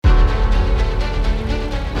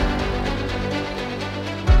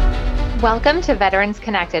Welcome to Veterans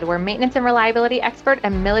Connected, where maintenance and reliability expert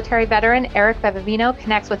and military veteran Eric Bevavino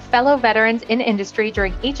connects with fellow veterans in industry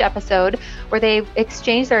during each episode, where they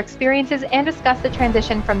exchange their experiences and discuss the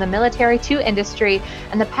transition from the military to industry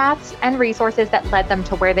and the paths and resources that led them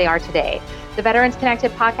to where they are today. The Veterans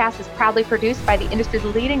Connected podcast is proudly produced by the industry's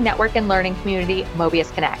leading network and learning community,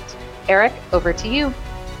 Mobius Connect. Eric, over to you.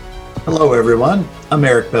 Hello, everyone. I'm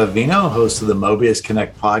Eric Bevavino, host of the Mobius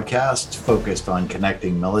Connect podcast, focused on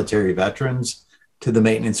connecting military veterans to the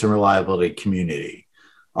maintenance and reliability community.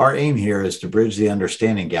 Our aim here is to bridge the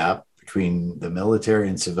understanding gap between the military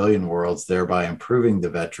and civilian worlds, thereby improving the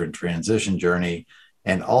veteran transition journey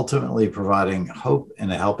and ultimately providing hope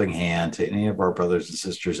and a helping hand to any of our brothers and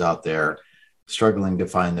sisters out there struggling to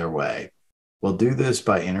find their way. We'll do this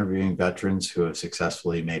by interviewing veterans who have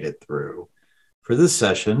successfully made it through. For this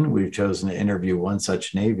session, we've chosen to interview one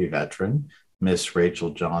such Navy veteran, Miss Rachael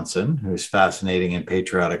Johnson, whose fascinating and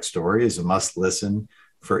patriotic story is a must-listen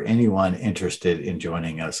for anyone interested in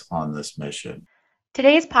joining us on this mission.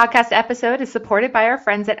 Today's podcast episode is supported by our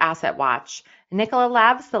friends at Asset Watch. Nikola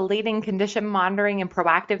Labs, the leading condition monitoring and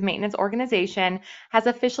proactive maintenance organization, has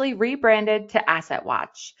officially rebranded to Asset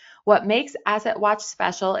Watch. What makes Asset Watch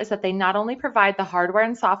special is that they not only provide the hardware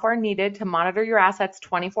and software needed to monitor your assets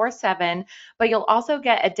 24/7, but you'll also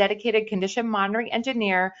get a dedicated condition monitoring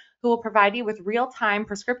engineer who will provide you with real-time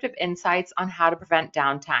prescriptive insights on how to prevent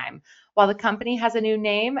downtime. While the company has a new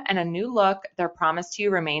name and a new look, their promise to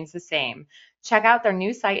you remains the same. Check out their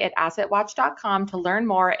new site at assetwatch.com to learn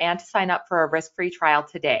more and to sign up for a risk-free trial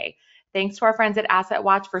today. Thanks to our friends at Asset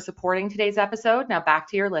Watch for supporting today's episode. Now back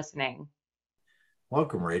to your listening.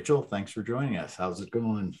 Welcome, Rachael. Thanks for joining us. How's it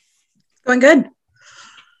going? Going good.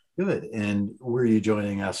 Good. And where are you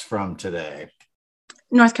joining us from today?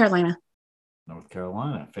 North Carolina. North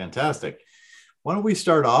Carolina. Fantastic. Why don't we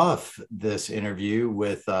start off this interview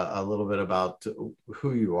with a little bit about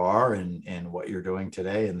who you are and what you're doing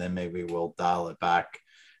today, and then maybe we'll dial it back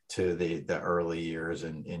to the early years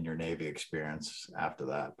in your Navy experience after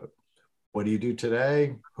that. But what do you do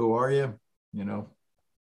today? Who are you?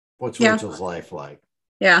 What's Rachael's life like?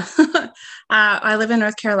 Yeah. I live in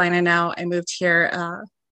North Carolina now. I moved here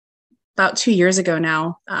about 2 years ago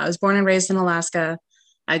now. I was born and raised in Alaska.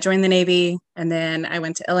 I joined the Navy, and then I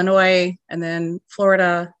went to Illinois, and then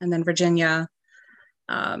Florida, and then Virginia.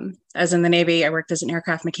 As in the Navy, I worked as an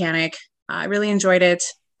aircraft mechanic. I really enjoyed it.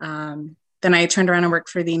 Then I turned around and worked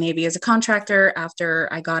for the Navy as a contractor after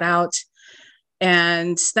I got out.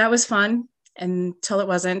 And that was fun until it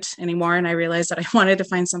wasn't anymore. And I realized that I wanted to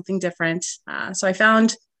find something different. So I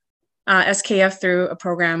found SKF through a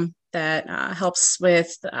program that helps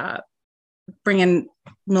with bringing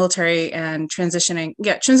military and transitioning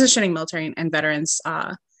military and veterans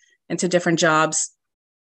into different jobs.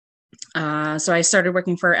 So I started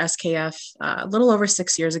working for SKF a little over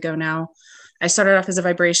 6 years ago now. I started off as a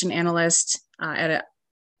vibration analyst at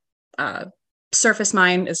a surface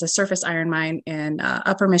mine, is a surface iron mine in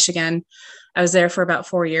Upper Michigan. I was there for about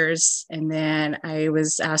 4 years, and then I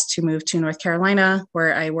was asked to move to North Carolina,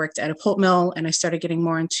 where I worked at a pulp mill, and I started getting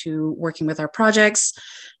more into working with our projects.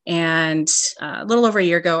 And a little over a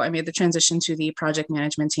year ago, I made the transition to the project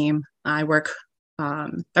management team. I work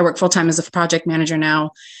full-time as a project manager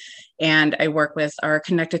now, and I work with our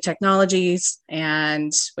connected technologies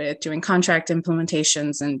and with doing contract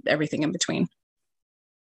implementations and everything in between.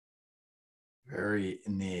 Very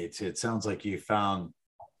neat. It sounds like you found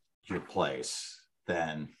your place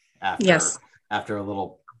then after a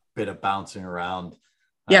little bit of bouncing around.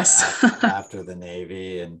 Yes. after the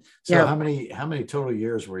Navy. And so how many total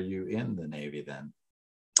years were you in the Navy then?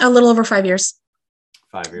 A little over 5 years.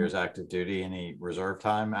 5 years active duty. Any reserve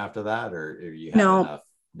time after that, or you had enough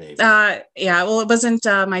Navy? Well, it wasn't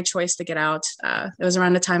my choice to get out. It was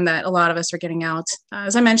around the time that a lot of us were getting out.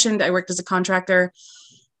 As I mentioned, I worked as a contractor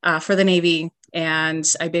for the Navy, and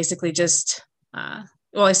I basically just,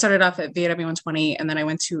 I started off at VAW 120, and then I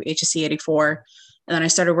went to HSC 84, and then I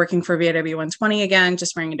started working for VAW 120 again,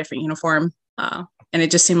 just wearing a different uniform. And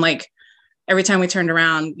it just seemed like every time we turned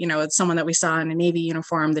around, it's someone that we saw in a Navy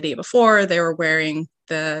uniform the day before, they were wearing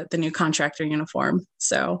the new contractor uniform.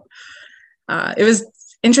 So it was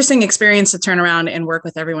interesting experience to turn around and work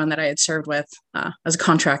with everyone that I had served with as a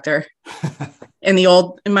contractor in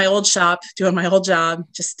my old shop, doing my old job,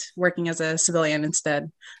 just working as a civilian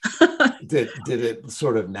instead. Did it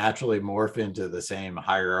sort of naturally morph into the same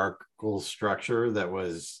hierarchical structure that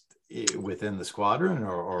was within the squadron,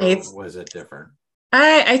 or was it different?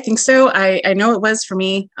 I think so. I know it was for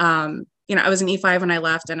me. I was an E5 when I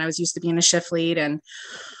left, and I was used to being a shift lead, and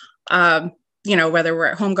whether we're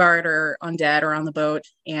at home guard or on dead or on the boat.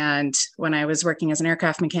 And when I was working as an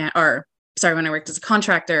aircraft mechanic or when I worked as a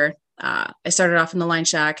contractor, I started off in the line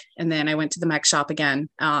shack, and then I went to the mech shop again.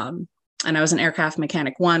 And I was an aircraft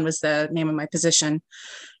mechanic 1 was the name of my position.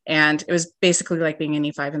 And it was basically like being an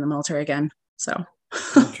E5 in the military again. So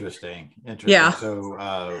Interesting. yeah.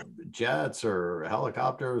 So jets or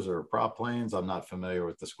helicopters or prop planes, I'm not familiar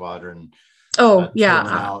with the squadron Oh,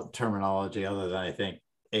 yeah. Terminology other than I think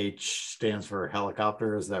H stands for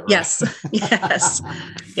helicopter. Is that right? Yes. Yes.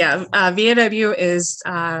 Yeah. VAW is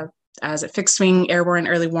as a fixed wing airborne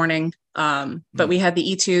early warning. But we had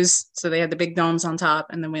the E2s, so they had the big domes on top,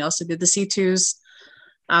 and then we also did the C2s,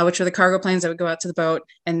 which were the cargo planes that would go out to the boat.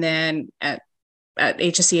 And then at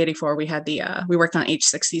HSC 84, we had we worked on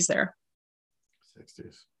H60s there.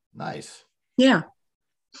 60s. Nice. Yeah.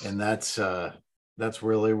 And that's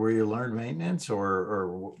really where you learned maintenance,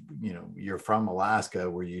 or you're from Alaska.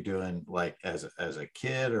 Were you doing like as a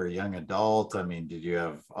kid or a young adult? I mean, did you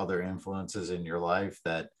have other influences in your life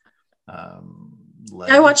that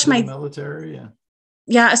led I watched you to the military?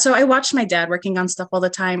 Yeah. So I watched my dad working on stuff all the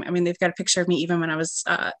time. I mean, they've got a picture of me even when I was,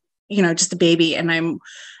 just a baby, and I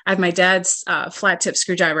have my dad's flat tip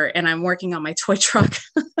screwdriver, and I'm working on my toy truck.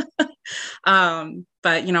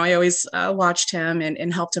 But I always watched him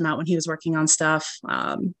and helped him out when he was working on stuff.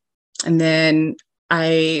 And then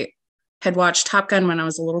I had watched Top Gun when I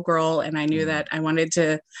was a little girl, and I knew that I wanted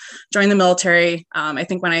to join the military. I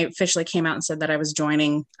think when I officially came out and said that I was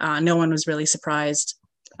joining, no one was really surprised.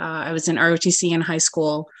 I was in ROTC in high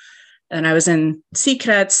school, and I was in Sea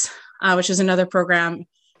Cadets, which is another program.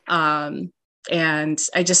 And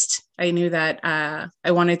I knew that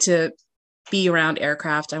I wanted to be around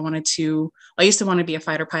aircraft. I used to want to be a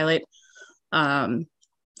fighter pilot. And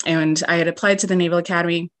I had applied to the Naval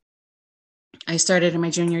Academy. I started in my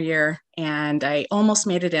junior year, and I almost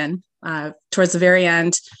made it in. Towards the very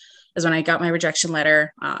end is when I got my rejection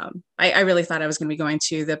letter. I really thought I was going to be going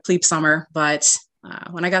to the plebe summer, but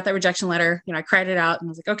when I got that rejection letter, I cried it out and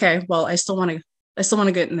I was like, okay, well, I still want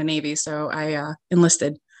to get in the Navy. So I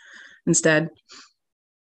enlisted instead.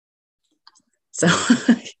 So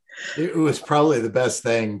it was probably the best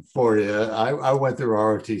thing for you. I went through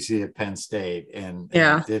ROTC at Penn State and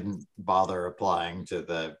didn't bother applying to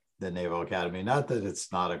the Naval Academy. Not that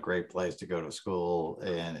it's not a great place to go to school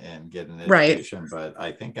and get an education, but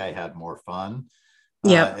I think I had more fun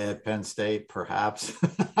at Penn State, perhaps,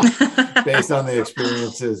 based on the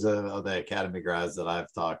experiences of the Academy grads that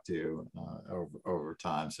I've talked to over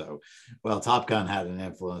time. So, well, Top Gun had an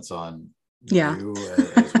influence on you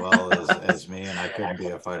as well as me, and I couldn't be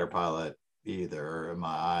a fighter pilot either. My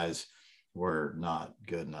eyes were not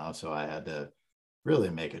good enough, so I had to really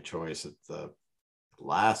make a choice at the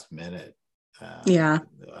last minute. Ended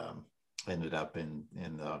up in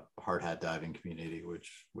the hard hat diving community,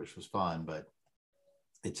 which was fun, but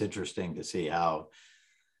it's interesting to see how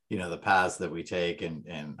the paths that we take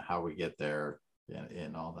and how we get there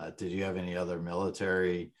and all that. Did you have any other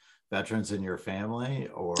military veterans in your family?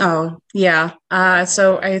 Or so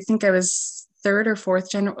I think I was third or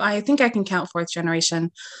fourth generation. I think I can count fourth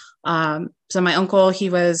generation. So my uncle,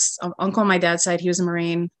 he was uncle on my dad's side, he was a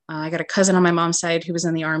Marine. I got a cousin on my mom's side who was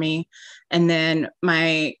in the Army. And then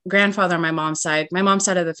my grandfather on my mom's side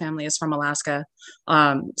of the family is from Alaska.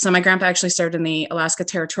 So my grandpa actually served in the Alaska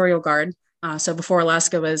Territorial Guard. So before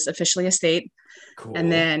Alaska was officially a state. Cool. And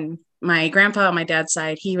then my grandpa on my dad's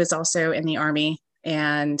side, he was also in the Army.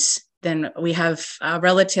 And then we have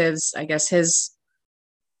relatives, I guess I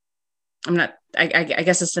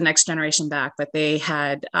guess it's the next generation back, but they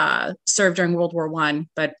had served during World War I,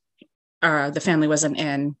 but the family wasn't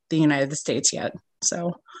in the United States yet.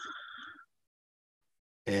 So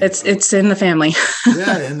it's in the family.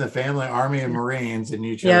 In the family, Army and Marines, and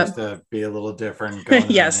you chose to be a little different, going to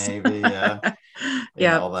the Navy, and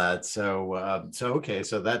all that. So okay,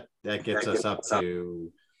 so that gets us up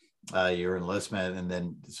to your enlistment. And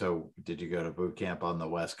then, so did you go to boot camp on the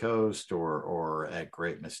West Coast or at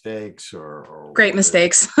Great Mistakes or Great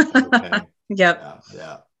Mistakes? Okay. Yep.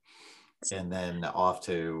 Yeah. And then off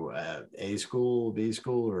to A school, B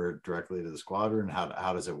school, or directly to the squadron?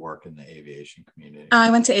 How does it work in the aviation community?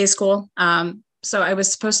 I went to A school. So I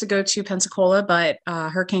was supposed to go to Pensacola, but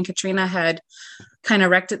Hurricane Katrina had kind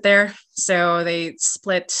of wrecked it there. So they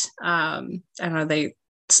split, they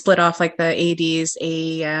split off like the ADs,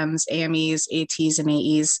 AEMs, AMEs, ATs, and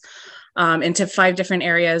AEs into 5 different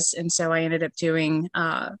areas. And so I ended up doing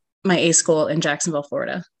my A school in Jacksonville,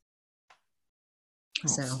 Florida.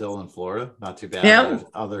 Still in Florida, not too bad. Yep.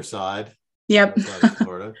 Other side. Yep. Other side of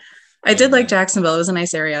Florida. I did like Jacksonville. It was a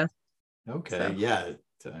nice area. Okay. So. Yeah.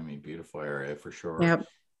 I mean, beautiful area for sure. Yep.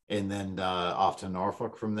 And then off to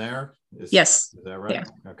Norfolk from there. Yes. Is that right? Yeah.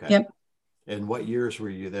 Okay. Yep. And what years were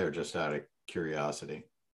you there, just out of curiosity?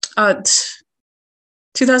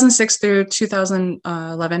 2006 through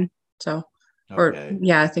 2011. So, or Okay.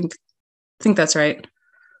 yeah, I think that's right.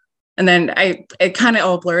 And then it kind of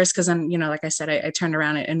all blurs because then, like I said, I turned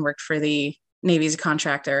around and worked for the Navy's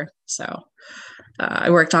contractor. So I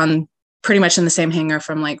worked on pretty much in the same hangar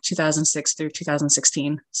from like 2006 through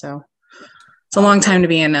 2016. So it's a long time to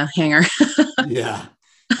be in a hangar. Yeah.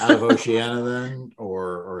 Out of Oceana then,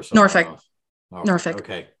 or somewhere Norfolk. else? Norfolk.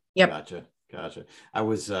 Okay. Yep. Gotcha. I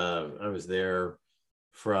was there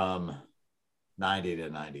from 90 to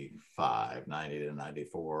 95, 90 to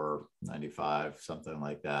 94, 95, something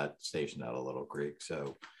like that, stationed out of Little Creek.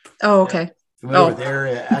 So Oh, yeah, okay. familiar with Oh, the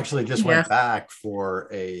area. Actually just yeah. went back for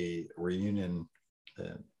a reunion,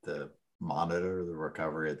 the monitor the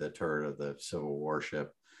recovery of the turret of the Civil War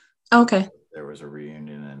ship. Okay. There was a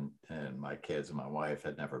reunion, and my kids and my wife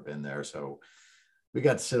had never been there, so we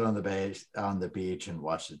got to sit on the beach and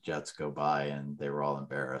watch the jets go by, and they were all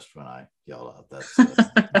embarrassed when I yelled out, "That's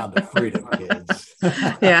not the freedom, kids."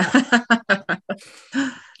 Yeah.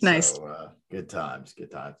 Nice. So good times.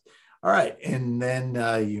 All right, and then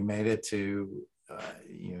you made it into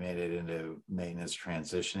maintenance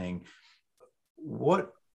transitioning.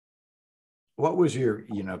 What was your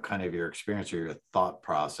kind of your experience or your thought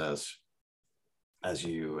process as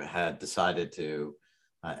you had decided to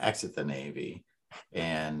exit the Navy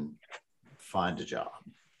and find a job?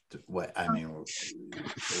 What I mean, were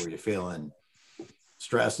you feeling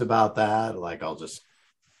stressed about that? Like, I'll just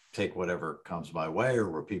take whatever comes my way, or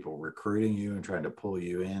were people recruiting you and trying to pull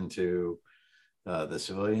you into the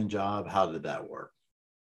civilian job? How did that work?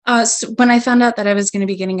 So when I found out that I was going to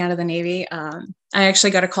be getting out of the Navy, I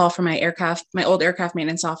actually got a call from my old aircraft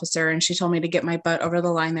maintenance officer, and she told me to get my butt over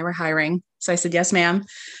the line. They were hiring. So I said, yes, ma'am.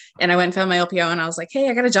 And I went and found my LPO, and I was like, hey,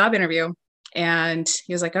 I got a job interview. And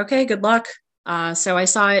he was like, okay, good luck. So I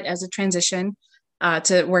saw it as a transition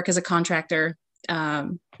to work as a contractor. Like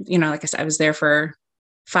I said, I was there for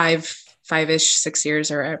five-ish, 6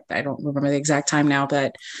 years, or I don't remember the exact time now,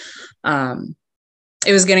 but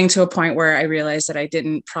it was getting to a point where I realized that I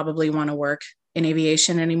didn't probably want to work in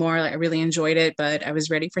aviation anymore. Like, I really enjoyed it, but I was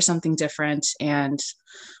ready for something different. And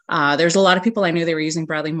there's a lot of people I knew they were using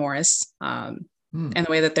Bradley Morris. And the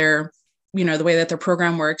way that their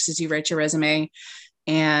program works is you write your resume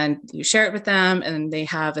and you share it with them, and they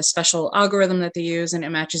have a special algorithm that they use, and it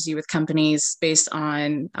matches you with companies based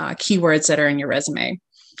on keywords that are in your resume.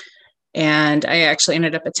 And I actually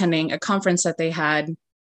ended up attending a conference that they had.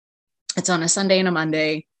 It's on a Sunday and a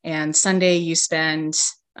Monday, and Sunday you spend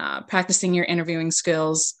practicing your interviewing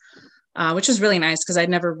skills, which was really nice because I'd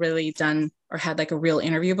never really done or had like a real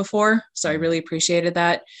interview before. So I really appreciated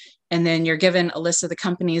that. And then you're given a list of the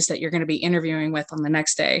companies that you're going to be interviewing with on the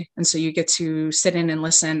next day. And so you get to sit in and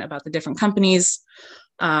listen about the different companies.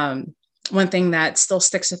 One thing that still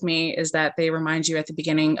sticks with me is that they remind you at the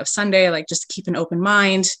beginning of Sunday, like, just keep an open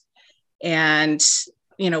mind. And,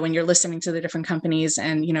 when you're listening to the different companies,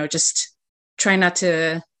 and, just try not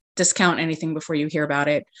to discount anything before you hear about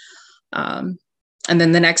it. And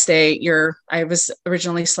then the next day I was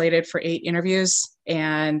originally slated for 8 interviews,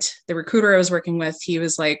 and the recruiter I was working with, he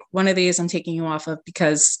was like, one of these I'm taking you off of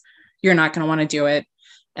because you're not going to want to do it.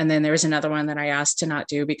 And then there was another one that I asked to not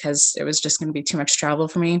do because it was just going to be too much travel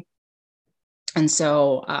for me. And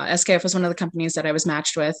so SKF was one of the companies that I was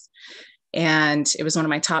matched with, and it was one of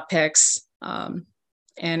my top picks.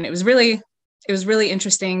 And it was really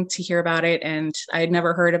interesting to hear about it. And I had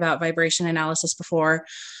never heard about vibration analysis before.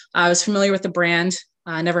 I was familiar with the brand.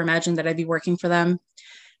 I never imagined that I'd be working for them.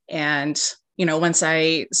 And, once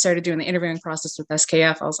I started doing the interviewing process with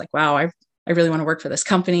SKF, I was like, wow, I really want to work for this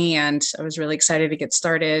company. And I was really excited to get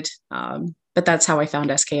started. But that's how I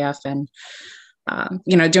found SKF. And,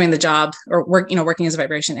 doing the job or working as a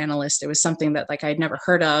vibration analyst, it was something that like I'd never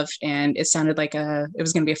heard of. And it sounded like it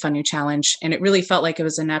was going to be a fun new challenge. And it really felt like it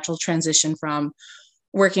was a natural transition from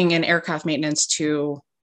working in aircraft maintenance to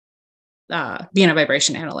being a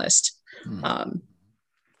vibration analyst.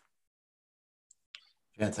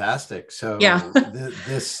 Fantastic. So Yeah.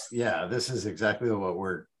 this is exactly what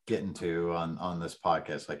we're getting to on this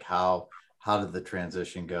podcast. Like, how did the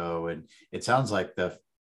transition go? And it sounds like the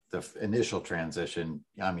initial transition,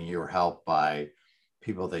 I mean, you were helped by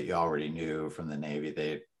people that you already knew from the Navy.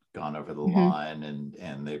 They had gone over the line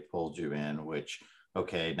and they pulled you in, which,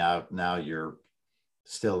 okay, now you're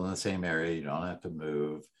still in the same area. You don't have to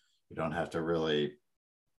move. You don't have to really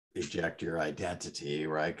eject your identity,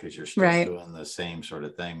 right? Because you're still doing the same sort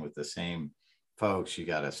of thing with the same folks. You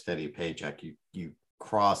got a steady paycheck. You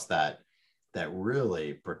cross that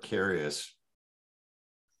really precarious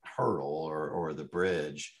hurdle or the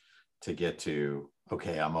bridge to get to,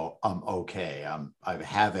 okay, I'm okay. I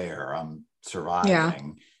have air, I'm Yeah.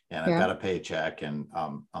 surviving, and I've got a paycheck, and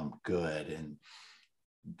I'm good. And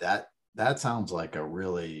that sounds like a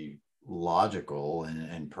really logical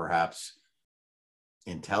and perhaps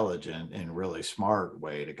intelligent and really smart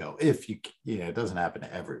way to go. If it doesn't happen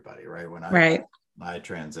to everybody, right? When I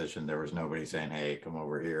transitioned, there was nobody saying, hey, come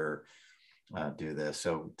over here, do this.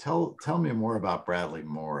 So tell me more about Bradley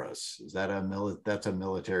Morris. Is that that's a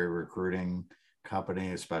military recruiting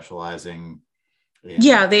company specializing in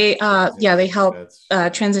they help vets?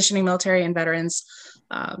 transitioning military and veterans.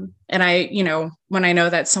 And I, when I know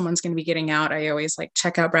that someone's going to be getting out, I always like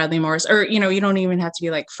check out Bradley Morris, or, you don't even have to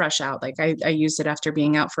be like fresh out. Like I used it after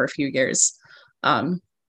being out for a few years.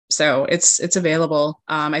 So it's available.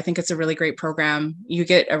 I think it's a really great program. You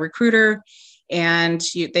get a recruiter and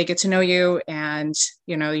they get to know you, and,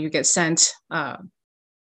 you get sent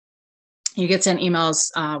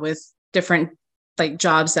emails with different like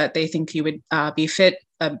jobs that they think you would be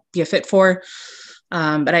a fit for.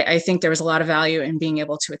 But I think there was a lot of value in being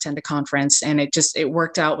able to attend a conference, and it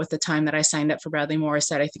worked out with the time that I signed up for Bradley Morris.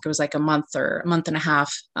 That I think it was like a month or a month and a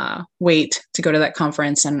half wait to go to that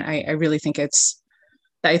conference. And I really think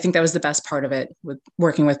I think that was the best part of it, with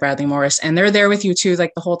working with Bradley Morris. And they're there with you too,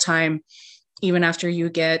 like the whole time, even after you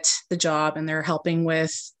get the job, and they're helping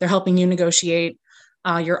you negotiate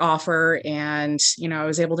your offer. And, I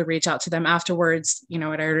was able to reach out to them afterwards.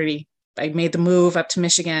 I made the move up to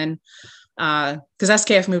Michigan, because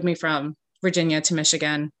SKF moved me from Virginia to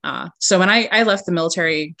Michigan. So when I left the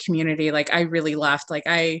military community, like I really left, like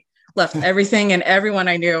I left everything and everyone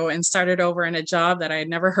I knew and started over in a job that I had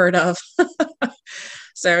never heard of.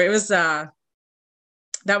 So it was, that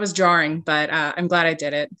was jarring, but I'm glad I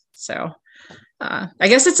did it. So I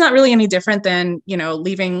guess it's not really any different than,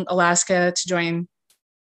 leaving Alaska to join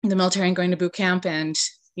the military and going to boot camp, and,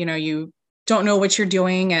 you don't know what you're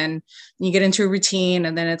doing, and you get into a routine,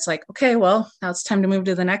 and then it's like, okay, well, now it's time to move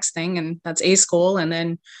to the next thing. And that's A school. And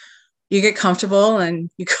then you get comfortable and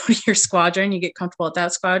you go to your squadron, you get comfortable at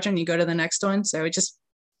that squadron, you go to the next one. So it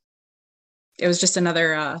was just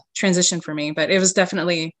another transition for me, but it was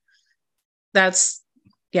definitely,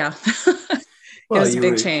 yeah. It was a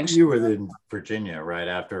big change. You were in Virginia right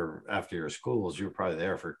after your schools. You were probably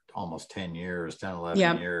there for almost 10 years, 10,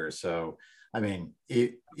 11 years. So, I mean,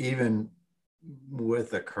 even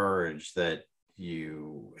with the courage that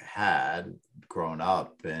you had grown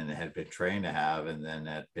up and had been trained to have, and then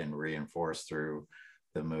had been reinforced through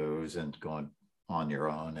the moves and going on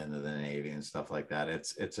your own into the Navy and stuff like that,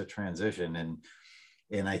 it's a transition.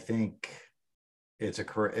 And I think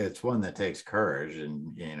it's one that takes courage,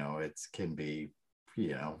 and, it can be,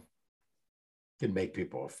 can make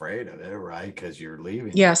people afraid of it, right? Because you're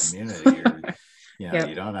leaving the community.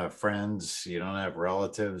 You don't have friends, you don't have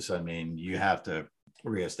relatives. I mean, you have to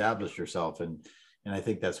reestablish yourself. And I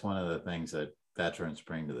think that's one of the things that veterans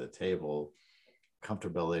bring to the table,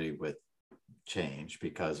 comfortability with change,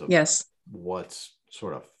 because of what's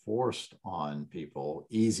sort of forced on people.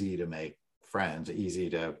 Easy to make friends, easy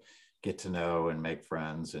to get to know and make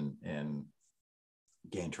friends and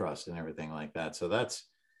gain trust and everything like that. So that's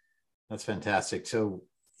fantastic. So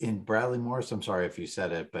in Bradley Morris, I'm sorry if you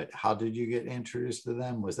said it, but how did you get introduced to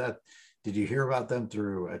them? Did you hear about them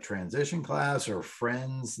through a transition class or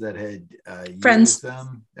friends that had used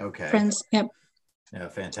them? Okay. Friends. Yep. Yeah,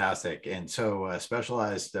 fantastic. And so a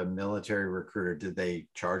specialized military recruiter, did they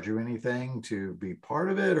charge you anything to be part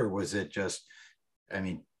of it? Or was it just, I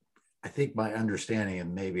mean, I think my understanding,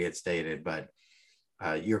 and maybe it's dated, but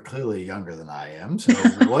you're clearly younger than I am. So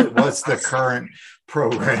what's the current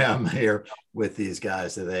program here with these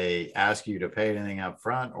guys? Do they ask you to pay anything up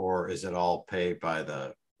front, or is it all paid by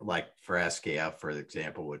like for SKF, for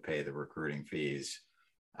example, would pay the recruiting fees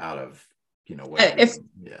out of,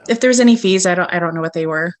 if there's any fees, I don't know what they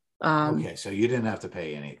were. Okay. So you didn't have to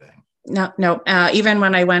pay anything. No. Even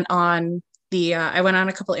when I went on I went on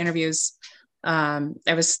a couple interviews. I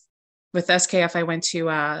was with SKF. I went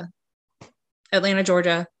to Atlanta,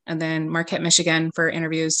 Georgia, and then Marquette, Michigan for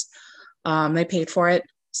interviews. They paid for it.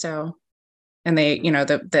 So, and they,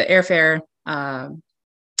 the airfare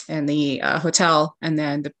and the hotel, and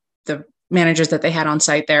then the managers that they had on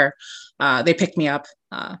site there, they picked me up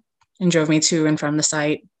and drove me to and from the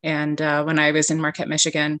site. And when I was in Marquette,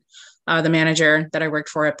 Michigan, the manager that I worked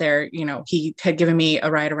for up there, he had given me a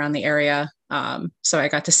ride around the area. So I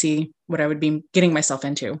got to see what I would be getting myself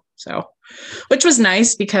into. So, which was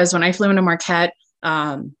nice, because when I flew into Marquette,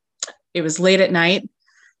 it was late at night,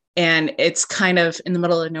 and it's kind of in the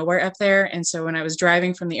middle of nowhere up there. And so when I was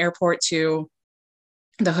driving from the airport to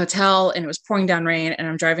the hotel and it was pouring down rain and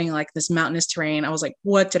I'm driving like this mountainous terrain. I was like,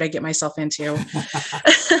 what did I get myself into?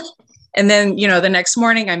 And then, the next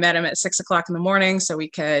morning I met him at 6 o'clock in the morning so we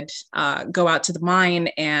could go out to the mine.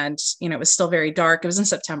 And, it was still very dark. It was in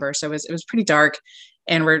September. So it was pretty dark.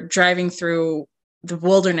 And we're driving through the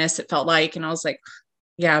wilderness, it felt like. And I was like,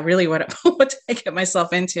 yeah, really, what did I get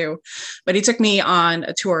myself into? But he took me on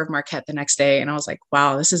a tour of Marquette the next day. And I was like,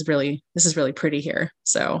 wow, this is really pretty here.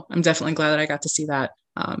 So I'm definitely glad that I got to see that.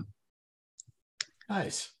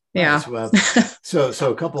 Nice. Yeah. Nice. Well,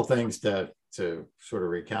 so a couple of things to sort of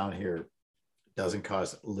recount here. Doesn't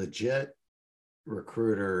cost. Legit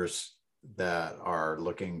recruiters that are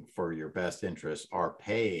looking for your best interest are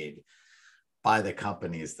paid by the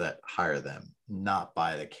companies that hire them, not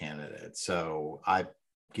by the candidate. So I've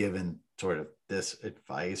given sort of this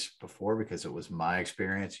advice before because it was my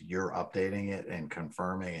experience. You're updating it and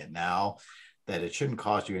confirming it now that it shouldn't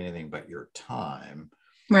cost you anything but your time.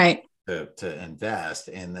 Right. To invest,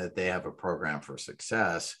 and that they have a program for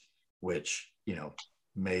success, which,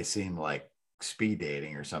 may seem like speed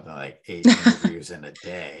dating or something, like 8 interviews in a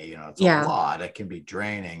day. It's a lot. It can be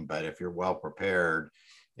draining, but if you're well prepared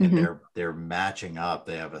and they're matching up,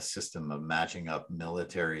 they have a system of matching up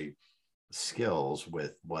military skills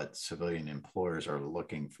with what civilian employers are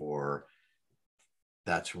looking for.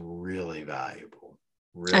 That's really valuable.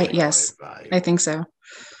 Yes, valuable. I think so.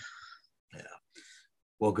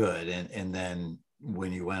 Well, good. And then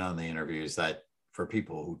when you went on the interviews, that for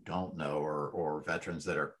people who don't know, or veterans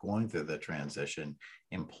that are going through the transition,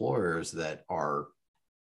 employers that are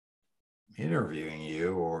interviewing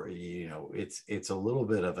you, or, it's a little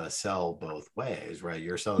bit of a sell both ways, right?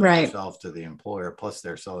 You're selling yourself to the employer, plus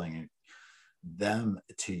they're selling them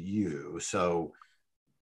to you. So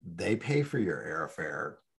they pay for your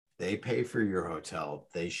airfare, they pay for your hotel.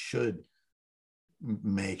 They should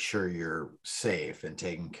make sure you're safe and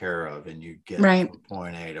taken care of, and you get from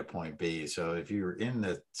point A to point B. So if you're in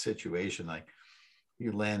the situation like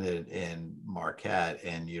you landed in Marquette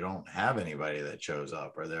and you don't have anybody that shows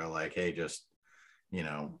up, or they're like, hey, just,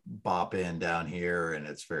 bop in down here, and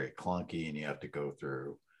it's very clunky and you have to go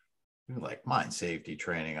through like mine safety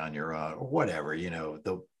training on your own or whatever,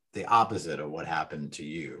 the opposite of what happened to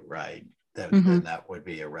you, right? Then that would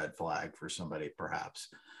be a red flag for somebody perhaps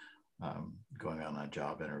going on a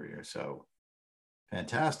job interview. So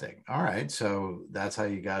fantastic. All right. So that's how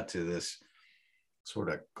you got to this sort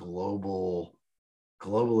of globally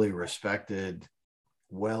respected,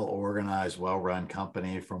 well-organized, well-run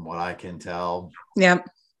company from what I can tell. Yep.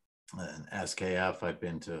 And SKF, I've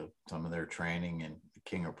been to some of their training, and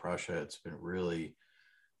King of Prussia, it's been really,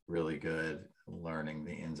 really good learning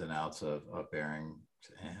the ins and outs of bearings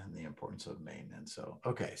and the importance of maintenance. So,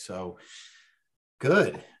 okay. So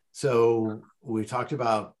good. So we talked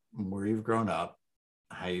about where you've grown up,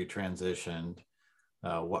 how you transitioned,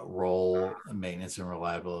 what role maintenance and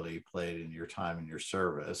reliability played in your time in your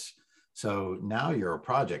service. So now you're a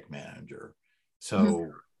project manager.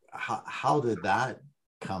 So how did that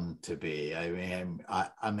come to be? I mean,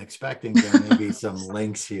 I'm expecting there may be some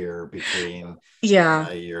links here between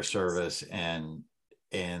your service and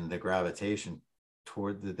the gravitation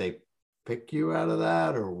toward. Did they pick you out of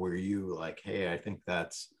that, or were you like, hey, I think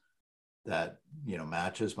that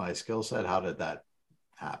matches my skill set? How did that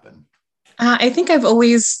happen? I think I've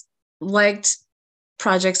always liked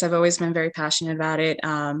projects. I've always been very passionate about it.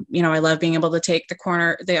 I love being able to take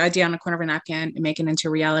the idea on the corner of a napkin and make it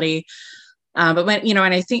into reality. But when, and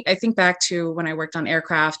I think back to when I worked on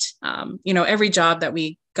aircraft, every job that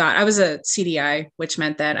we got, I was a CDI, which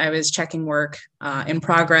meant that I was checking work in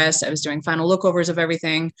progress. I was doing final lookovers of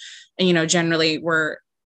everything. And, generally we're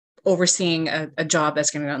overseeing a job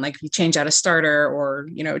that's going to go on, like if you change out a starter, or,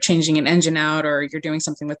 changing an engine out, or you're doing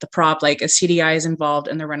something with the prop, like a CDI is involved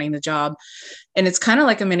and they're running the job. And it's kind of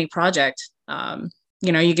like a mini project.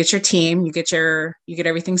 You get your team, you get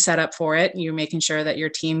everything set up for it. You're making sure that your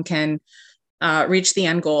team can reach the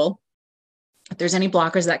end goal. If there's any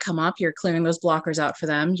blockers that come up, you're clearing those blockers out for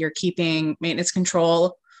them. You're keeping maintenance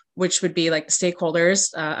control, which would be like the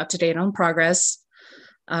stakeholders, up to date on progress.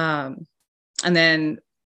 And then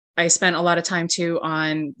I spent a lot of time too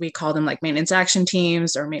on, we call them like maintenance action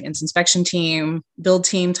teams or maintenance inspection team, build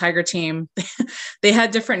team, tiger team. They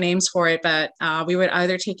had different names for it, but we would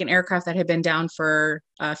either take an aircraft that had been down for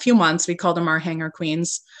a few months. We called them our hangar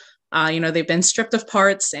queens. They've been stripped of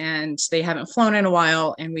parts and they haven't flown in a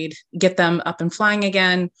while, and we'd get them up and flying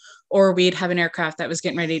again. Or we'd have an aircraft that was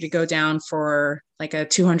getting ready to go down for like a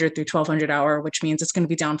 200 through 1200 hour, which means it's going to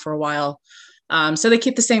be down for a while. So they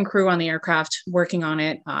keep the same crew on the aircraft working on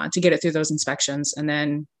it to get it through those inspections. And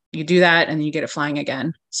then you do that and then you get it flying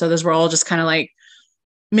again. So those were all just kind of like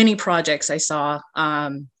many projects I saw.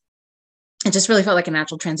 It just really felt like a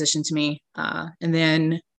natural transition to me. And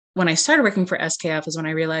then when I started working for SKF is when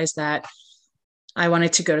I realized that I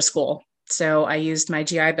wanted to go to school. So I used my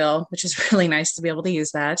GI Bill, which is really nice to be able to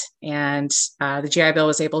use that. And the GI Bill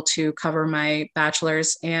was able to cover my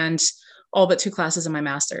bachelor's and all but 2 classes in my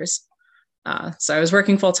master's. So I was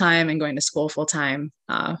working full time and going to school full time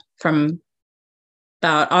from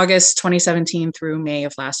about August 2017 through May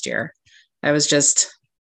of last year. I was just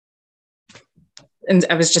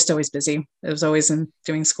always busy. I was always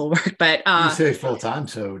doing schoolwork, but you say full time.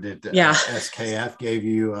 So did yeah, SKF gave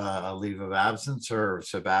you a leave of absence or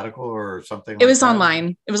sabbatical or something? It was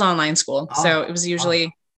online. It was online school, so it was Oh,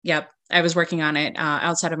 usually yep. I was working on it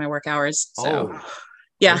outside of my work hours. So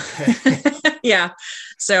yeah, okay. yeah.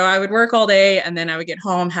 So I would work all day, and then I would get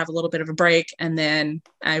home, have a little bit of a break, and then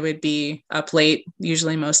I would be up late,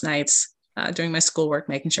 usually most nights, doing my schoolwork,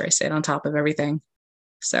 making sure I stayed on top of everything.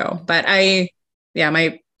 So, but my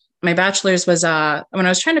bachelor's was when I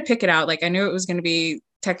was trying to pick it out, like I knew it was going to be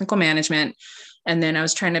technical management, and then I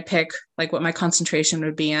was trying to pick like what my concentration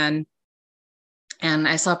would be in. And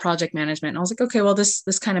I saw project management, and I was like, okay, well, this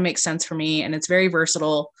kind of makes sense for me, and it's very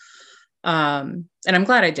versatile. And I'm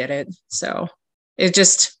glad I did it. So it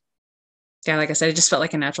just, yeah, like I said, it just felt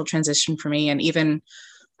like a natural transition for me. And even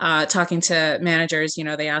talking to managers,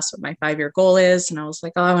 they asked what my 5-year goal is, and I was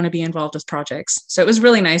like, oh, I want to be involved with projects. So it was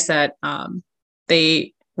really nice that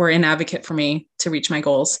they were an advocate for me to reach my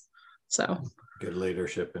goals. So good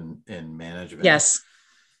leadership in management. Yes.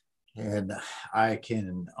 And I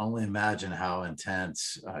can only imagine how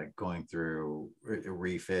intense going through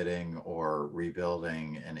refitting or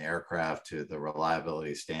rebuilding an aircraft to the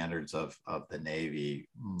reliability standards of the Navy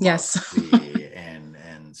must be,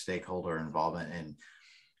 and stakeholder involvement. And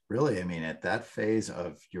really, I mean, at that phase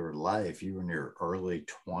of your life, you were in your early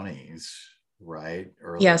 20s, right?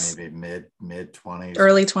 Early, yes. Maybe mid 20s.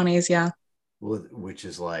 Early 20s, yeah. Which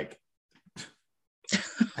is like,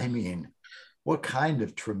 I mean, what kind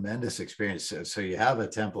of tremendous experience. So you have a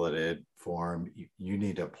templated form, you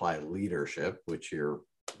need to apply leadership, which you've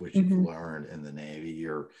learned in the Navy.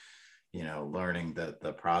 You're, learning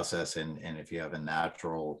the process. And if you have a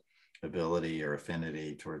natural ability or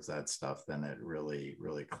affinity towards that stuff, then it really,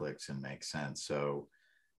 really clicks and makes sense. So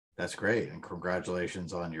that's great. And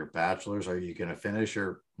congratulations on your bachelor's. Are you going to finish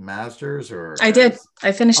your master's or? I did.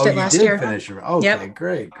 I finished it last year. Finish your, okay, yep.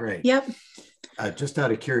 Great. Yep. Just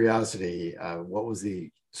out of curiosity, what was the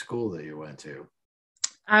school that you went to?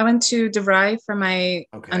 I went to DeVry for my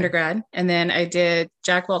undergrad, and then I did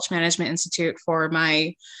Jack Welch Management Institute for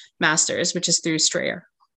my master's, which is through Strayer.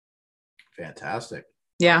 Fantastic.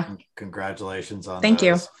 Yeah. Well, congratulations on Thank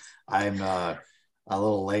those. you. I'm a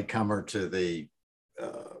little latecomer to the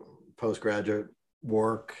postgraduate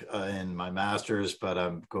work in my master's, but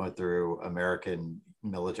I'm going through American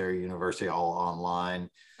Military University all online.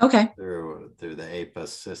 Okay. Through the APA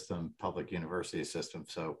system, public university system.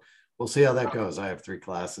 So we'll see how that goes. I have 3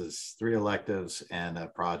 classes, 3 electives, and a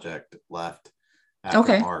project left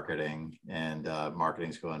after marketing. And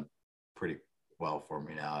marketing's going pretty well for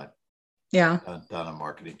me now. I've done a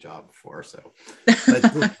marketing job before. So,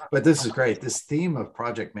 but this is great. This theme of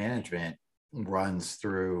project management runs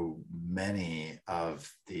through many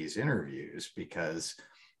of these interviews because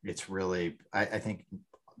it's really, I think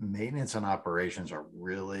maintenance and operations are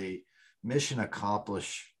really mission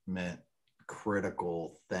accomplishment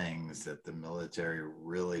critical things that the military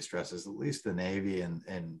really stresses, at least the Navy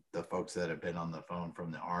and the folks that have been on the phone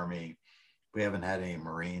from the Army. We haven't had any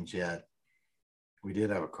Marines yet. We did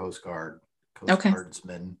have a Coast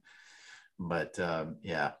Guardsman, but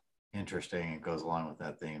yeah, interesting. It goes along with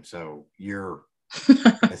that theme. So you're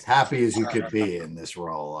as happy as you could be in this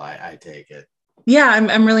role, I take it. Yeah,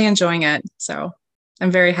 I'm really enjoying it. So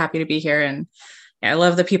I'm very happy to be here, and I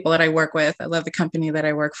love the people that I work with. I love the company that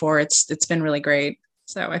I work for. It's been really great.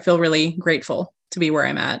 So I feel really grateful to be where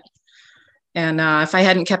I'm at. And if I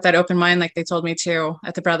hadn't kept that open mind, like they told me to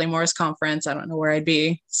at the Bradley Morris conference, I don't know where I'd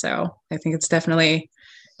be. So I think it's definitely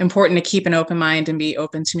important to keep an open mind and be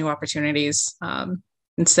open to new opportunities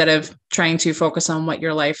instead of trying to focus on what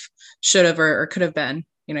your life should have or could have been.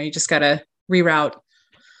 You just got to reroute.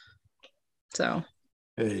 So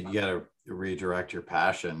you got to redirect your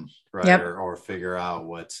passion, right? Yep. Or figure out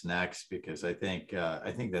what's next, because I think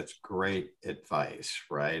that's great advice,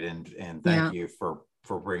 right? And thank you for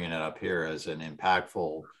bringing it up here as an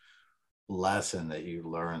impactful lesson that you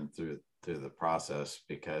learned through the process,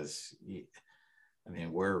 because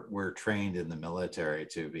we're trained in the military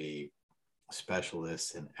to be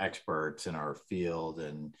specialists and experts in our field,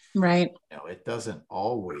 and right, it doesn't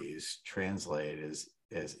always translate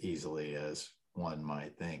as easily as one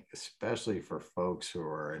might think, especially for folks who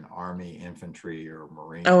are in Army, infantry, or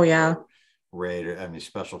Marine. Oh, yeah. Or Raider, I mean,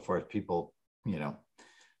 special force people,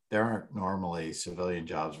 there aren't normally civilian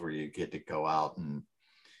jobs where you get to go out and,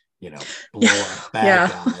 blow up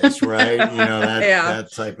bad guys, right? That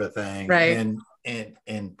type of thing. Right.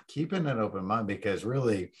 And keeping an open mind, because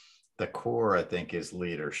really the core, I think, is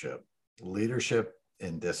leadership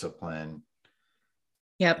and discipline.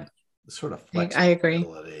 Yep. Sort of flexibility, I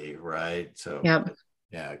agree. right? So, yep.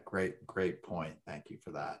 Yeah, great point. Thank you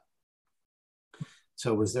for that.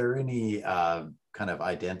 So was there any kind of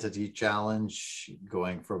identity challenge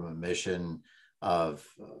going from a mission of,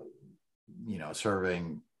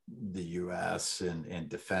 serving the U.S. in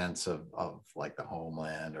defense of like the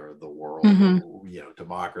homeland or the world, or,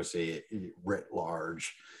 democracy writ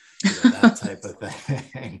large, that type of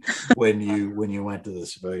thing? When you went to the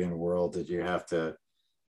civilian world, did you have to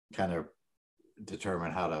kind of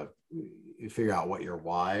determine how to figure out what your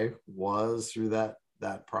why was through that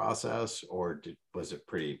process, or was it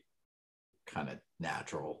pretty kind of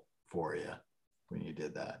natural for you when you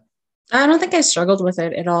did that? I don't think I struggled with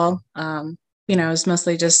it at all. It was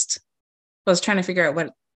mostly just, I was trying to figure out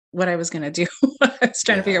what I was going to do. I was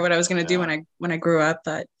trying to figure out what I was going to do when I grew up,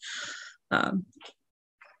 but well,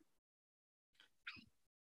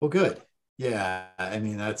 good. Yeah. I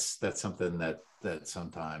mean, that's something that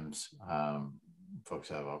sometimes folks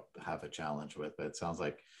have a challenge with, but it sounds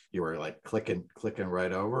like you were like clicking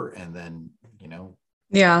right over, and then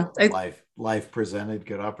life presented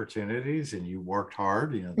good opportunities, and you worked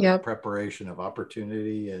hard. The preparation of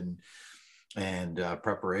opportunity and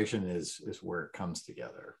preparation is where it comes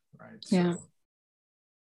together, right? Yeah. So,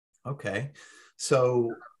 okay,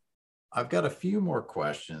 so I've got a few more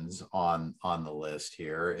questions on the list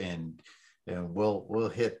here, and we'll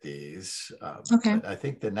hit these. Okay. But I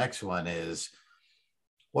think the next one is,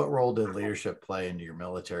 what role did leadership play into your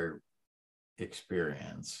military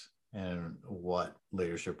experience, and what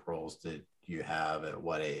leadership roles did you have at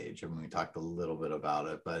what age? I mean, we talked a little bit about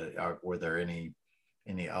it, but were there any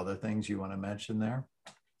other things you want to mention there?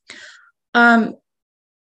 One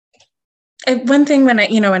thing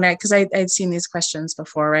because I'd seen these questions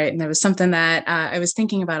before, right? And there was something that I was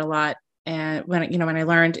thinking about a lot. And when I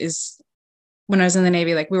learned is when I was in the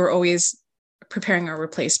Navy, like we were always preparing our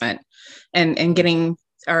replacement and getting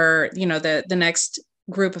our, the next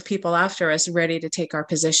group of people after us ready to take our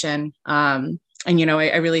position. I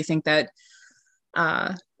really think that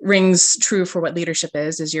rings true for what leadership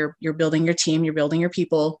is you're building your team, you're building your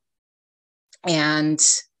people. And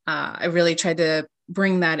I really tried to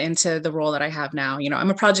bring that into the role that I have now. I'm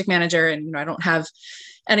a project manager, and, I don't have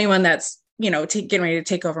anyone that's, getting ready to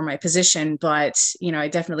take over my position. But, I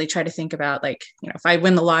definitely try to think about, like, if I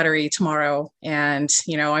win the lottery tomorrow and,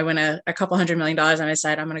 I win a couple $100 million and I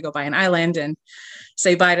decide I'm going to go buy an island and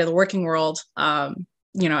say bye to the working world. I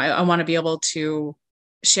want to be able to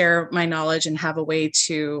share my knowledge and have a way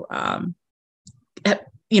to,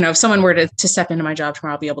 if someone were to step into my job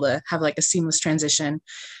tomorrow, I'll be able to have like a seamless transition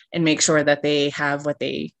and make sure that they have what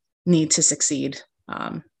they need to succeed.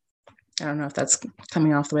 I don't know if that's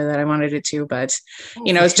coming off the way that I wanted it to, but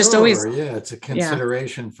it's just always, it's a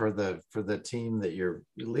consideration for the team that you're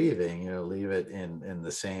leaving, leave it in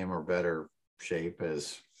the same or better shape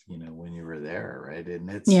as, when you were there. Right. And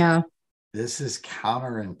this is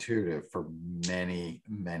counterintuitive for many,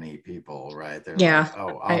 many people, right? They're like,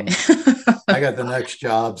 oh, I got the next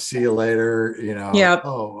job. See you later.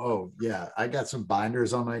 Oh, yeah. I got some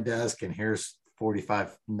binders on my desk, and here's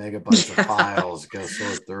 45 megabytes of files. Go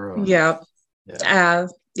sort through them. Yeah. I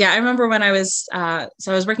remember when I was, I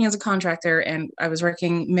was working as a contractor, and I was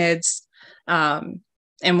working mids. And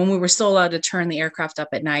when we were still allowed to turn the aircraft up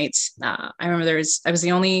at night, I remember I was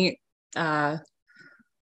the only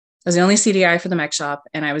CDI for the mech shop,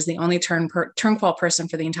 and I was the only turn qual person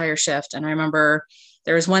for the entire shift. And I remember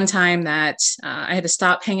there was one time that I had to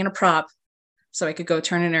stop hanging a prop so I could go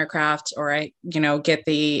turn an aircraft, or get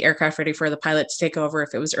the aircraft ready for the pilot to take over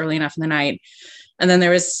if it was early enough in the night. And then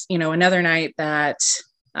there was, another night that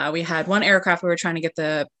we had one aircraft, we were trying to get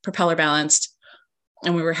the propeller balanced,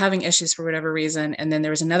 and we were having issues for whatever reason. And then there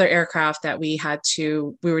was another aircraft that we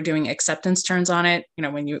were doing acceptance turns on it,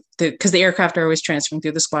 because the aircraft are always transferring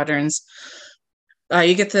through the squadrons.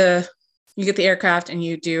 You get the aircraft and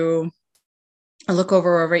you do a look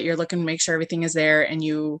over it. You're looking to make sure everything is there, and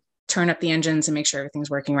you turn up the engines and make sure everything's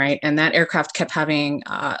working right. And that aircraft kept having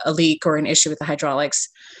a leak or an issue with the hydraulics.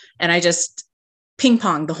 And I just ping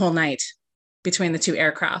ponged the whole night between the two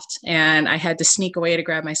aircraft, and I had to sneak away to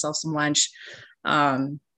grab myself some lunch.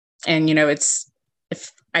 And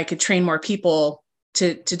if I could train more people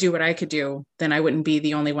to do what I could do, then I wouldn't be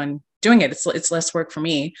the only one doing it. It's less work for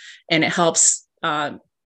me, and it helps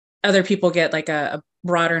other people get like a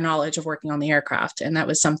broader knowledge of working on the aircraft. And that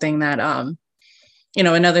was something that,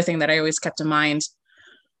 another thing that I always kept in mind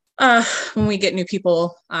when we get new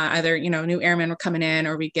people, either, new airmen are coming in,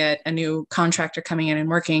 or we get a new contractor coming in and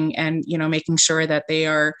working, and, making sure that they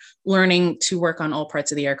are learning to work on all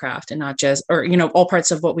parts of the aircraft, and not just, or, all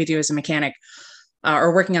parts of what we do as a mechanic,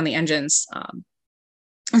 or working on the engines.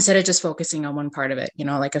 Instead of just focusing on one part of it,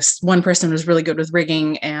 like if one person was really good with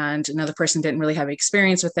rigging and another person didn't really have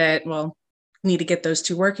experience with it, well, need to get those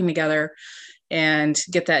two working together and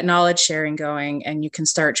get that knowledge sharing going, and you can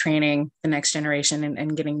start training the next generation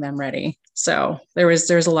and getting them ready. So there's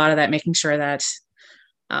a lot of that, making sure that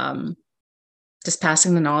just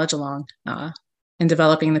passing the knowledge along, and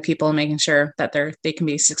developing the people and making sure that they can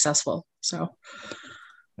be successful. So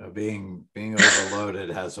being overloaded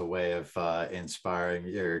has a way of inspiring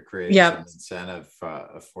you, creating some incentive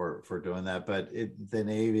for doing that. But the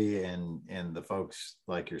Navy and the folks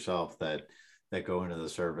like yourself that go into the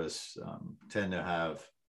service tend to have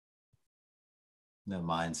the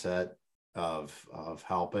mindset of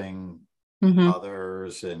helping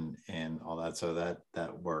others and all that. So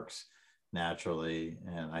that works naturally.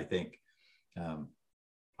 And I think on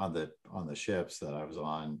the ships that I was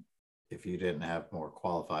on, if you didn't have more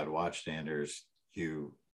qualified watchstanders,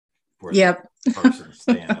 you were the person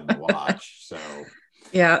standing the watch. So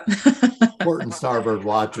port and starboard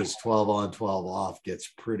watches 12 on, 12 off gets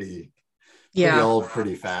pretty old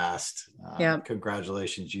pretty fast.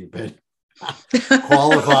 Congratulations, you've been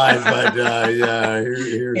qualified, but here's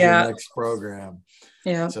your next program.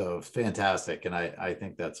 So fantastic. And I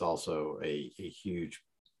think that's also a huge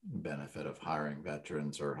benefit of hiring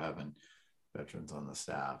veterans or having veterans on the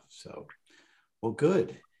staff. So, well,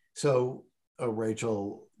 good. So,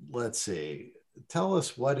 Rachael, let's see. Tell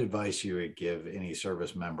us what advice you would give any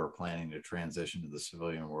service member planning to transition to the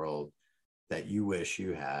civilian world that you wish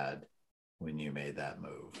you had when you made that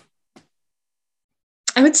move.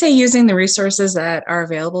 I would say using the resources that are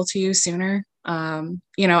available to you sooner. I'm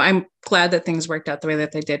glad that things worked out the way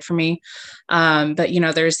that they did for me. But,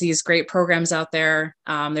 there's these great programs out there.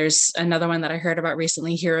 There's another one that I heard about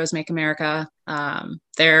recently, Heroes Make America.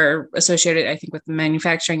 They're associated, I think, with the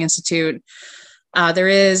Manufacturing Institute. There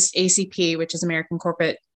is ACP, which is American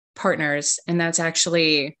Corporate Partners. And that's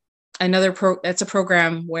actually that's a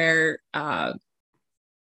program where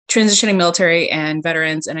transitioning military and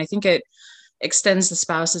veterans, and I think it extends the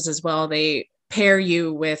spouses as well. They pair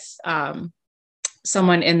you with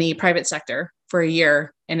someone in the private sector for a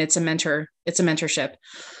year, and it's a mentorship,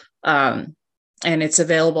 and it's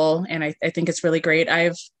available. And I think it's really great. I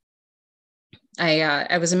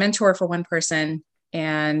was a mentor for one person,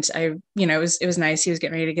 and it was nice. He was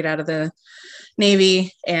getting ready to get out of the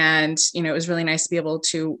Navy, and it was really nice to be able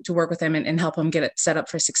to work with him and help him get it set up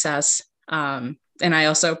for success. And I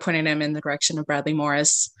also pointed him in the direction of Bradley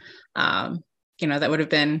Morris. That would have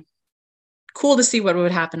been cool to see what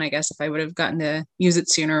would happen, I guess, if I would have gotten to use it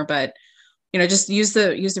sooner. But, just use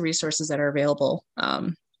the resources that are available.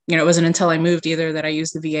 It wasn't until I moved either that I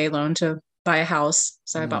used the VA loan to buy a house.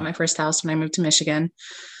 So I bought my first house when I moved to Michigan.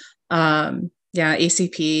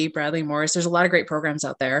 ACP, Bradley Morris, there's a lot of great programs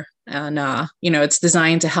out there. And, it's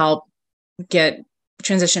designed to help get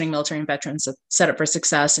transitioning military and veterans set up for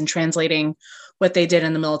success and translating what they did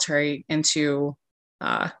in the military into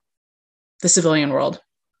the civilian world.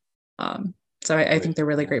 So I think they're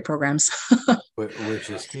really great programs. Which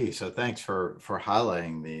is key. So thanks for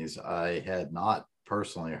highlighting these. I had not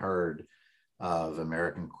personally heard of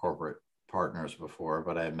American Corporate Partners before,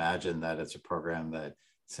 but I imagine that it's a program that,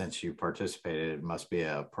 since you participated, it must be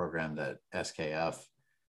a program that SKF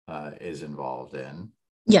is involved in.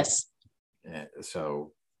 Yes.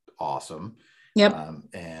 So awesome. Yep.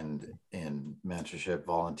 And in mentorship,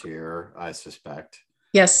 volunteer, I suspect.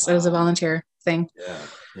 Yes, it was a volunteer thing.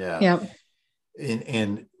 Yeah.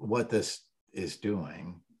 And what this is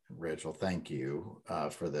doing, Rachael, thank you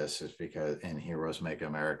for this, is because in Heroes Make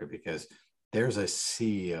America, because there's a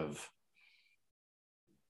sea of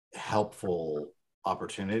helpful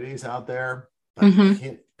opportunities out there, but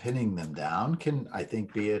pinning them down can, I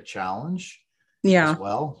think, be a challenge as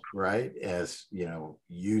well, right? As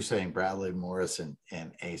you saying Bradley Morris and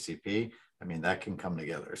ACP, I mean, that can come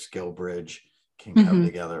together. Skill Bridge can come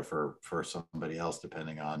together for somebody else,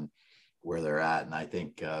 depending on where they're at. And I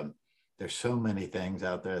think there's so many things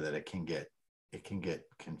out there that it can get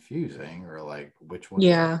confusing, or like, which one?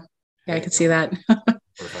 I could see that. Or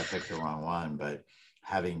if I picked the wrong one. But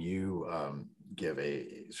having you give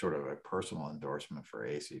a sort of a personal endorsement for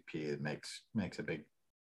ACP, it makes a big,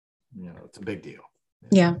 it's a big deal.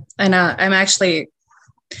 Yeah. And I'm actually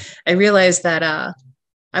I realized that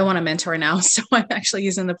I want to mentor now. So I'm actually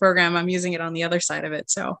using the program. I'm using it on the other side of it.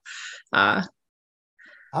 So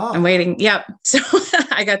I'm waiting. Yep. So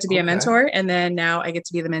I got to be a mentor, and then now I get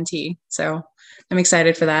to be the mentee. So I'm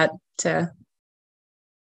excited for that to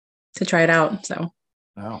try it out. So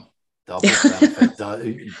double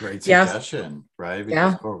benefit. Great suggestion, right?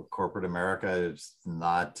 Because corporate America is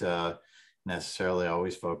not necessarily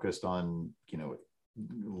always focused on,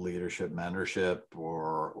 leadership mentorship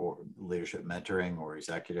or leadership mentoring or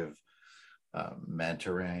executive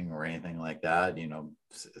mentoring or anything like that.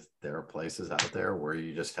 There are places out there where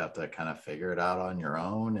you just have to kind of figure it out on your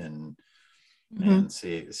own and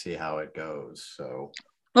see how it goes. So,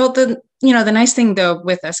 well, the nice thing though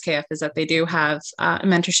with SKF is that they do have a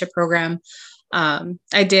mentorship program.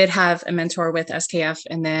 I did have a mentor with SKF,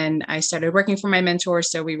 and then I started working for my mentor.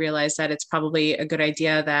 So we realized that it's probably a good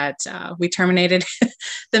idea that we terminated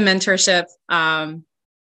the mentorship.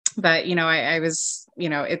 But I was,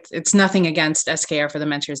 it's nothing against SKF for the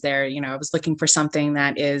mentors there. I was looking for something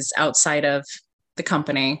that is outside of the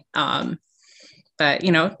company. But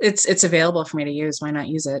it's available for me to use. Why not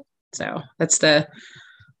use it? So that's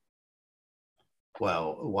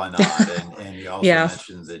well, why not? And you also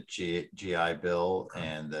mentioned the GI Bill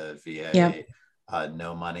and the VA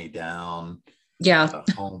no money down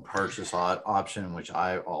home purchase option, which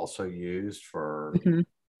I also used for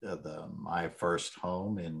my first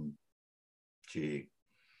home in I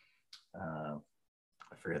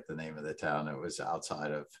forget the name of the town. It was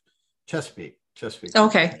outside of Chesapeake.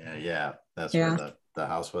 Okay. That's where the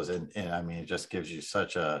house was. And I mean, it just gives you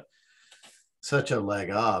such a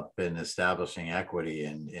leg up in establishing equity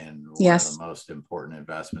in one of the most important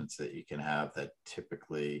investments that you can have that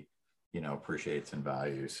typically, appreciates in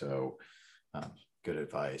value. So good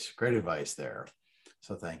advice. Great advice there.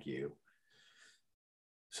 So thank you.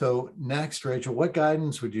 So next, Rachel, what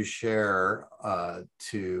guidance would you share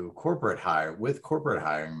to corporate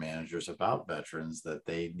hiring managers about veterans that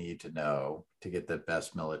they need to know to get the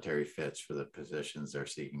best military fits for the positions they're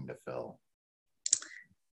seeking to fill?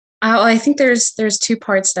 I think there's two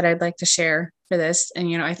parts that I'd like to share for this.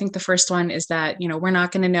 And, I think the first one is that, we're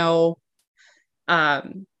not going to know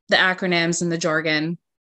the acronyms and the jargon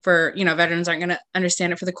for, veterans aren't going to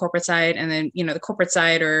understand it for the corporate side. And then, the corporate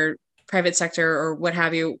side or private sector or what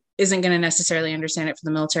have you isn't going to necessarily understand it for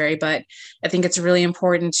the military. But I think it's really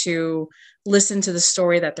important to listen to the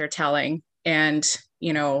story that they're telling and,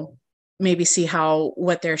 maybe see how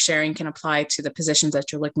what they're sharing can apply to the positions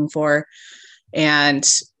that you're looking for. And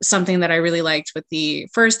something that I really liked with the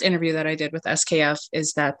first interview that I did with SKF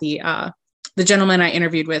is that the gentleman I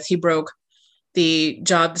interviewed with, he broke the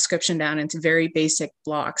job description down into very basic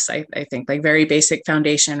blocks. I think like very basic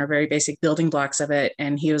foundation or very basic building blocks of it.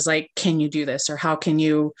 And he was like, can you do this? Or how can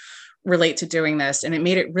you relate to doing this? And it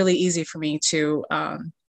made it really easy for me to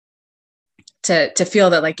feel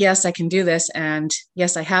that like, yes, I can do this. And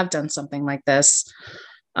yes, I have done something like this.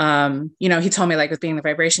 He told me like with being the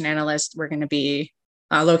vibration analyst, we're going to be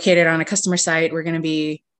located on a customer site. We're going to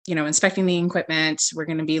be, inspecting the equipment. We're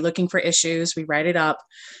going to be looking for issues. We write it up,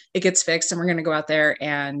 it gets fixed, and we're going to go out there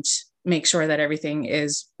and make sure that everything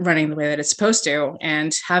is running the way that it's supposed to.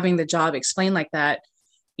 And having the job explained like that,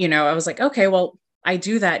 I was like, okay, well, I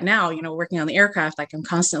do that now, working on the aircraft, like I'm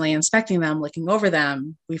constantly inspecting them, looking over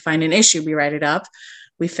them. We find an issue, we write it up,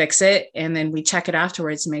 we fix it, and then we check it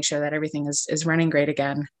afterwards to make sure that everything is running great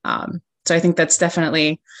again. So I think that's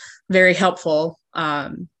definitely very helpful.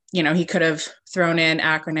 He could have thrown in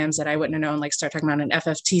acronyms that I wouldn't have known, like start talking about an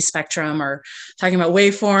FFT spectrum or talking about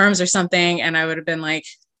waveforms or something. And I would have been like,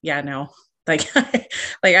 yeah, no, like,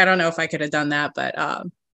 I don't know if I could have done that, but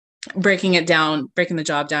breaking the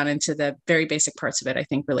job down into the very basic parts of it, I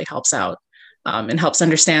think really helps out and helps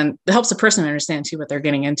the person understand too what they're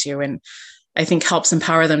getting into. And I think helps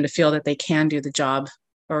empower them to feel that they can do the job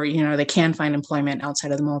or, they can find employment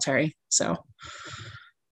outside of the military. So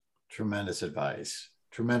tremendous advice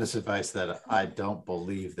that I don't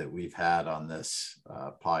believe that we've had on this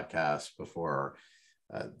podcast before.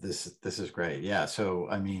 This is great. Yeah. So,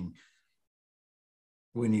 I mean,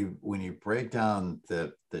 when you break down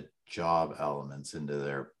the job elements into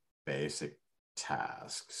their basic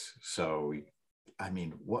tasks, so I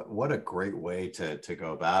mean, what a great way to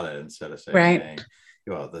go about it instead of saying,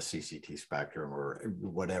 the CCT spectrum or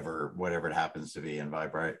whatever it happens to be in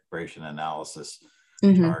vibration analysis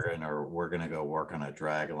jargon, or we're going to go work on a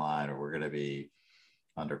drag line, or we're going to be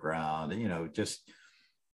underground,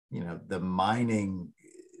 the mining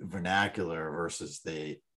vernacular versus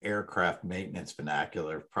the aircraft maintenance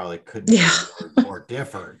vernacular probably couldn't be more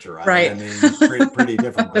different, right? I mean, pretty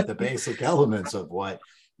different, but the basic elements of what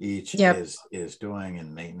each Yep. is doing,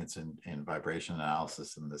 and maintenance and vibration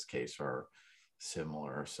analysis in this case are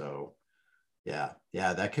similar. So yeah,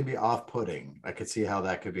 that could be off-putting. I could see how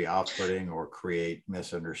that could be off-putting or create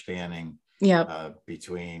misunderstanding Yep.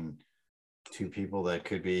 between two people that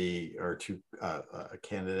could be, or two a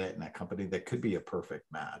candidate and a company that could be a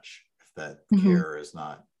perfect match if that care is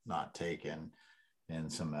not taken,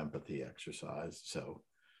 and some empathy exercise. So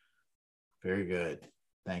very good.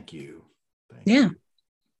 Thank you. Thank you.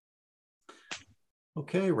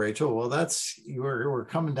 Okay, Rachel. Well, we're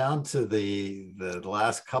coming down to the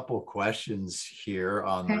last couple questions here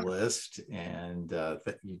on the list, and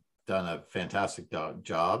you've done a fantastic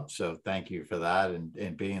job. So thank you for that,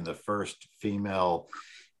 and being the first female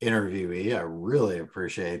interviewee. I really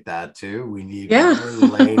appreciate that too. We need more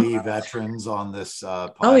lady veterans on this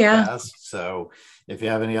podcast. Oh, yeah. So if you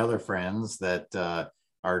have any other friends that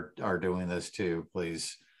are doing this too,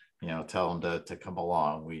 please, tell them to come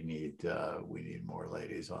along. We need more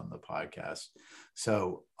ladies on the podcast.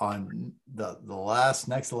 So on the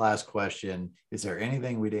last question, is there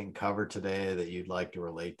anything we didn't cover today that you'd like to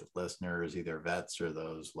relate to listeners, either vets or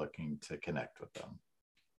those looking to connect with them?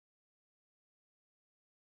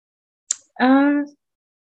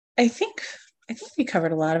 I think we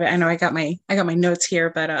covered a lot of it. I know I got my notes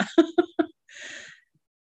here, but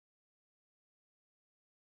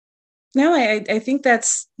no, I think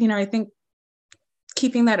that's, I think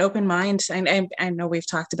keeping that open mind. I know we've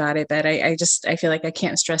talked about it, but I feel like I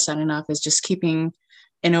can't stress that enough, is just keeping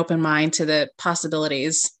an open mind to the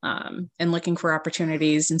possibilities, and looking for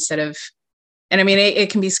opportunities instead of, and I mean, it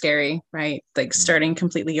can be scary, right? Like starting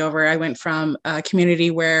completely over. I went from a community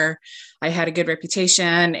where I had a good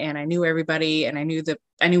reputation and I knew everybody and I knew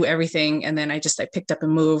everything. And then I picked up a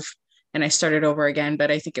move and I started over again.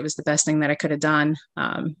 But I think it was the best thing that I could have done.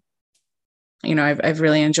 I've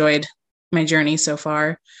really enjoyed my journey so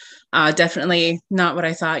far. Definitely not what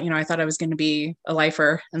I thought. I thought I was going to be a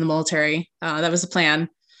lifer in the military. That was the plan.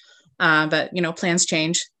 But plans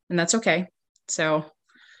change, and that's okay. So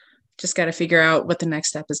just got to figure out what the next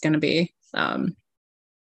step is going to be. And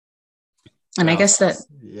I guess that,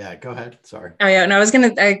 yeah, go ahead. Sorry. Oh yeah. And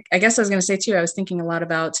I guess I was going to say too, I was thinking a lot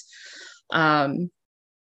about,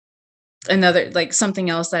 another, like something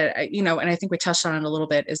else that, and I think we touched on it a little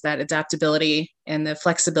bit, is that adaptability and the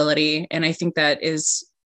flexibility. And I think that is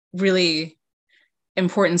really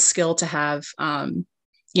important skill to have,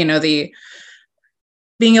 the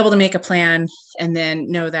being able to make a plan and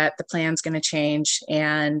then know that the plan's going to change,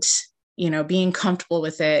 and, being comfortable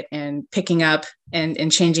with it and picking up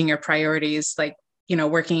and changing your priorities. Like,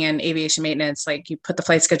 working in aviation maintenance, like you put the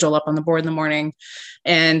flight schedule up on the board in the morning,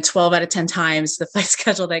 and 12 out of 10 times the flight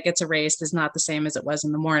schedule that gets erased is not the same as it was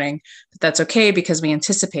in the morning. But that's okay, because we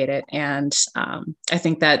anticipate it. And I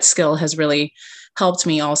think that skill has really helped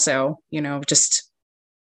me also, just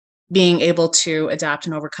being able to adapt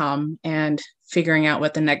and overcome and figuring out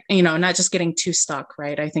what the next, not just getting too stuck,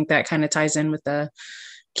 right? I think that kind of ties in with the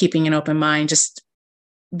keeping an open mind, just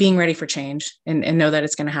being ready for change and know that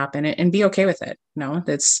it's going to happen, and be okay with it.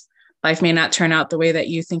 That's, life may not turn out the way that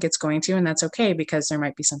you think it's going to, and that's okay, because there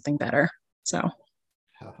might be something better. So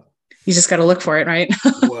you just got to look for it, right?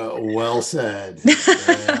 well said.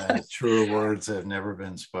 Yeah, truer words have never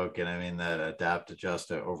been spoken. I mean, that adapt, adjust,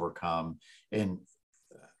 to overcome. And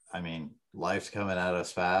I mean, life's coming at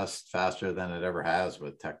us faster than it ever has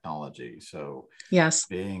with technology. So yes,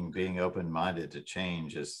 being open-minded to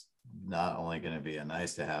change is not only going to be a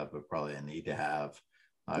nice to have, but probably a need to have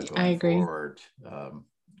going forward,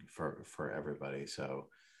 for everybody. So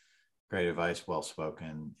great advice, well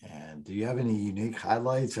spoken. And do you have any unique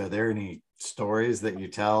highlights? Are there any stories that you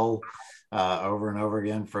tell over and over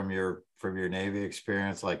again from your Navy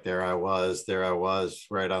experience? Like, there I was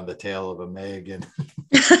right on the tail of a MiG, and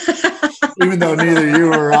even though neither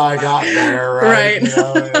you or I got there, right?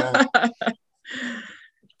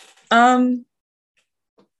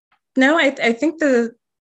 No, I think I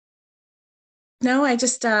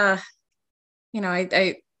just, I know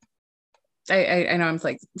I'm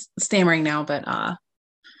like stammering now, but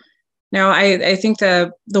no, I think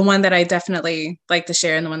the one that I definitely like to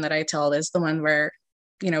share, and the one that I tell, is the one where,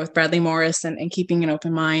 with Bradley Morris, and keeping an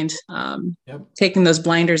open mind, taking those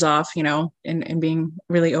blinders off, and being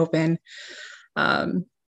really open. I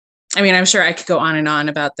mean, I'm sure I could go on and on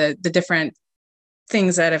about the different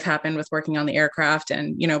things that have happened with working on the aircraft,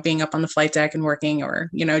 and, being up on the flight deck and working, or,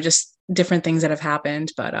 just different things that have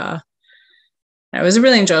happened. But it was a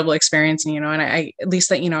really enjoyable experience, and, and I at least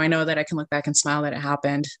that, I know that I can look back and smile that it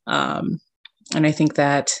happened. And I think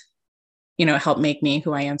that, it helped make me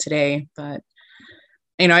who I am today. But,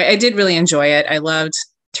 I did really enjoy it. I loved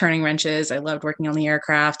turning wrenches. I loved working on the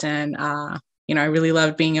aircraft, and I really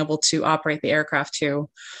loved being able to operate the aircraft too.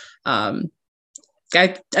 I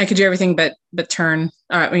could do everything but turn.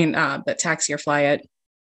 But taxi or fly it.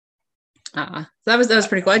 So that was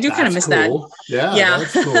pretty cool. I do kind of miss cool. That. Yeah,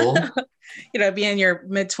 that's cool. Be in your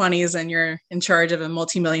mid-20s and you're in charge of a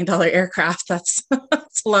multi-million-dollar aircraft. That's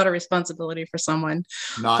a lot of responsibility for someone.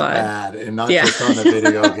 Not bad, and not just on a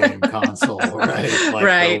video game console, right? Like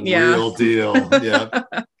right. The real deal. Yeah,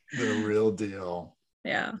 the real deal.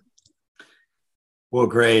 Yeah. Well,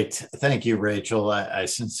 great. Thank you, Rachael. I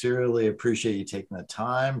sincerely appreciate you taking the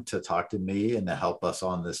time to talk to me and to help us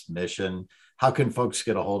on this mission. How can folks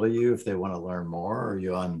get a hold of you if they want to learn more? Are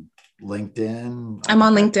you on LinkedIn? I'm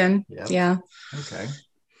on LinkedIn. Yep. Yeah. Okay.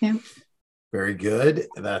 Yeah. Very good.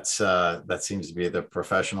 That seems to be the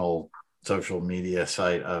professional social media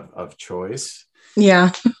site of choice.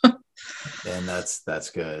 Yeah. And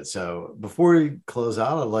that's good. So before we close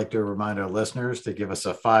out, I'd like to remind our listeners to give us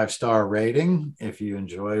a 5-star rating if you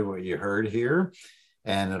enjoy what you heard here,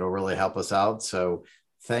 and it'll really help us out. So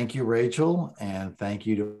thank you, Rachael, and thank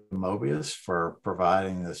you to Mobius for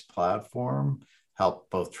providing this platform, help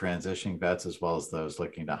both transitioning vets as well as those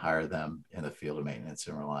looking to hire them in the field of maintenance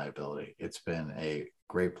and reliability. It's been a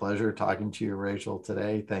great pleasure talking to you, Rachael,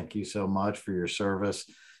 today. Thank you so much for your service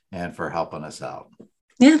and for helping us out.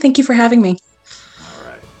 Yeah, thank you for having me. All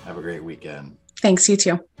right. Have a great weekend. Thanks, you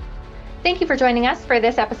too. Thank you for joining us for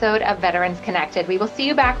this episode of Veterans Connected. We will see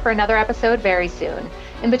you back for another episode very soon.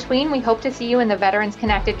 In between, we hope to see you in the Veterans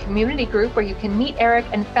Connected community group where you can meet Eric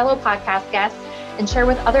and fellow podcast guests and share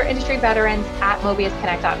with other industry veterans at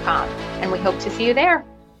MobiusConnect.com. And we hope to see you there.